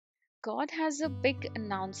God has a big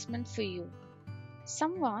announcement for you.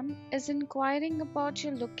 Someone is inquiring about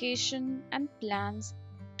your location and plans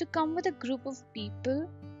to come with a group of people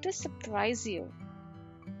to surprise you.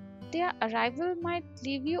 Their arrival might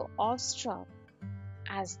leave you awestruck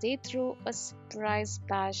as they throw a surprise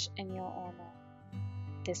bash in your honor.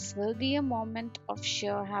 This will be a moment of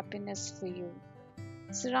sheer happiness for you,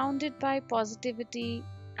 surrounded by positivity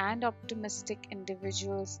and optimistic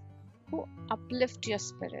individuals who uplift your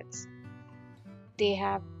spirits. They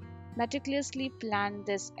have meticulously planned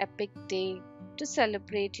this epic day to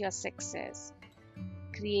celebrate your success,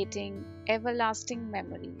 creating everlasting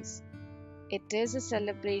memories. It is a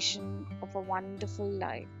celebration of a wonderful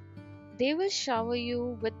life. They will shower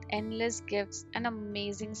you with endless gifts and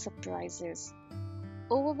amazing surprises,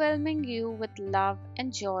 overwhelming you with love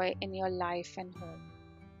and joy in your life and home.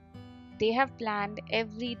 They have planned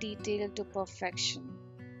every detail to perfection.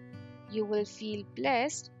 You will feel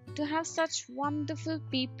blessed to have such wonderful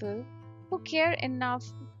people who care enough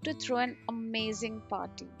to throw an amazing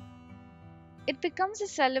party. It becomes a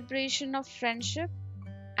celebration of friendship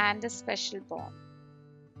and a special bond.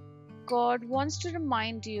 God wants to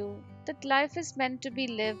remind you that life is meant to be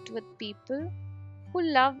lived with people who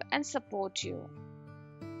love and support you.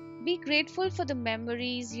 Be grateful for the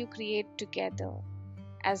memories you create together,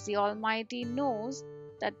 as the Almighty knows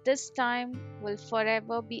that this time will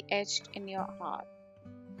forever be etched in your heart.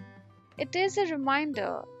 It is a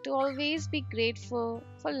reminder to always be grateful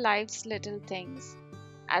for life's little things,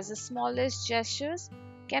 as the smallest gestures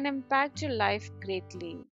can impact your life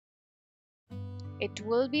greatly. It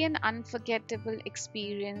will be an unforgettable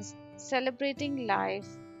experience celebrating life,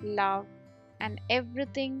 love, and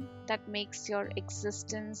everything that makes your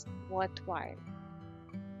existence worthwhile.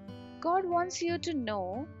 God wants you to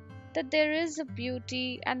know that there is a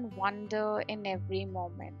beauty and wonder in every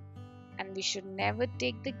moment, and we should never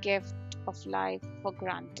take the gift of life for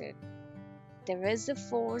granted. There is a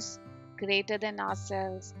force greater than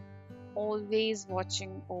ourselves, always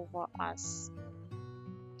watching over us.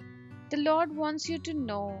 The Lord wants you to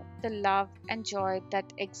know the love and joy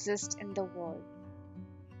that exist in the world.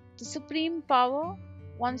 The Supreme Power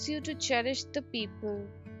wants you to cherish the people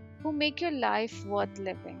who make your life worth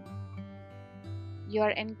living. You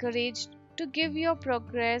are encouraged to give your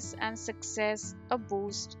progress and success a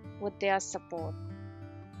boost with their support.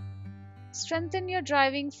 Strengthen your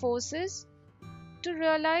driving forces to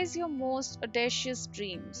realize your most audacious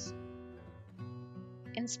dreams.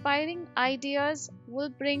 Inspiring ideas will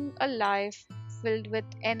bring a life filled with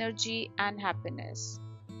energy and happiness.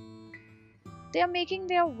 They are making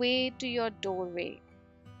their way to your doorway,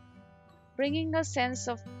 bringing a sense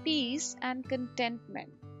of peace and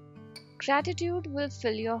contentment. Gratitude will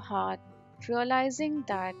fill your heart, realizing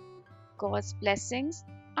that God's blessings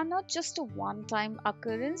are not just a one time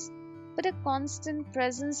occurrence, but a constant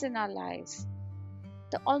presence in our lives.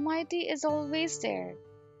 The Almighty is always there,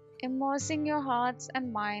 immersing your hearts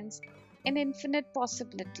and minds in infinite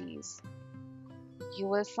possibilities. You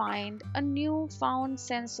will find a new-found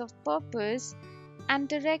sense of purpose and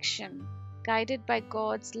direction. Guided by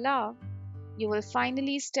God's love, you will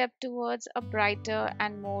finally step towards a brighter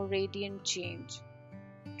and more radiant change,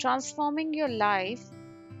 transforming your life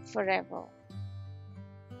forever.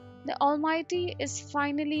 The Almighty is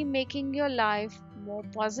finally making your life more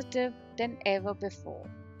positive than ever before,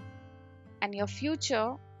 and your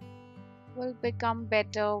future will become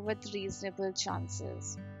better with reasonable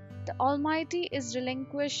chances. The Almighty is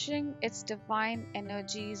relinquishing its divine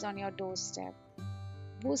energies on your doorstep,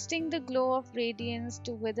 boosting the glow of radiance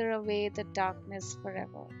to wither away the darkness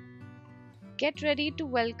forever. Get ready to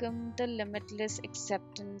welcome the limitless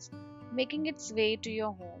acceptance making its way to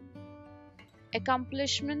your home.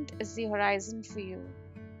 Accomplishment is the horizon for you.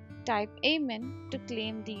 Type Amen to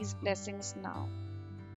claim these blessings now.